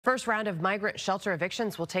First round of migrant shelter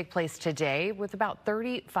evictions will take place today with about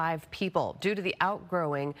 35 people. Due to the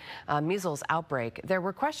outgrowing measles outbreak, there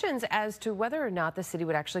were questions as to whether or not the city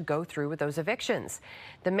would actually go through with those evictions.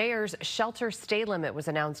 The mayor's shelter stay limit was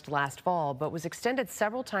announced last fall, but was extended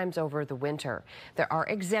several times over the winter. There are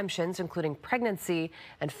exemptions, including pregnancy,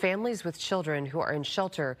 and families with children who are in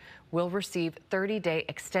shelter will receive 30-day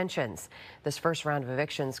extensions. This first round of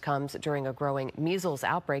evictions comes during a growing measles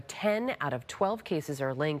outbreak. 10 out of 12 cases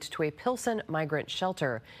are linked to a Pilsen migrant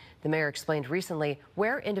shelter. The mayor explained recently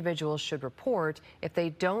where individuals should report if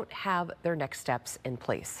they don't have their next steps in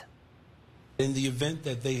place. In the event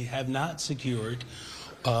that they have not secured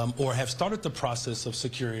or have started the process of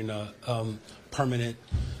securing permanent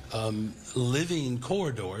living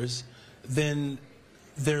corridors, then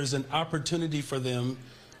there's an opportunity for them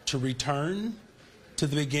to return to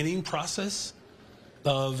the beginning process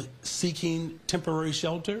of seeking temporary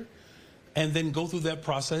shelter and then go through that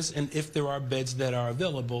process. And if there are beds that are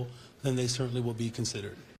available, then they certainly will be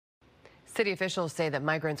considered. City officials say that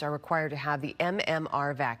migrants are required to have the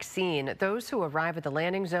MMR vaccine. Those who arrive at the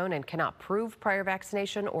landing zone and cannot prove prior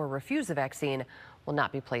vaccination or refuse the vaccine will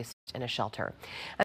not be placed in a shelter.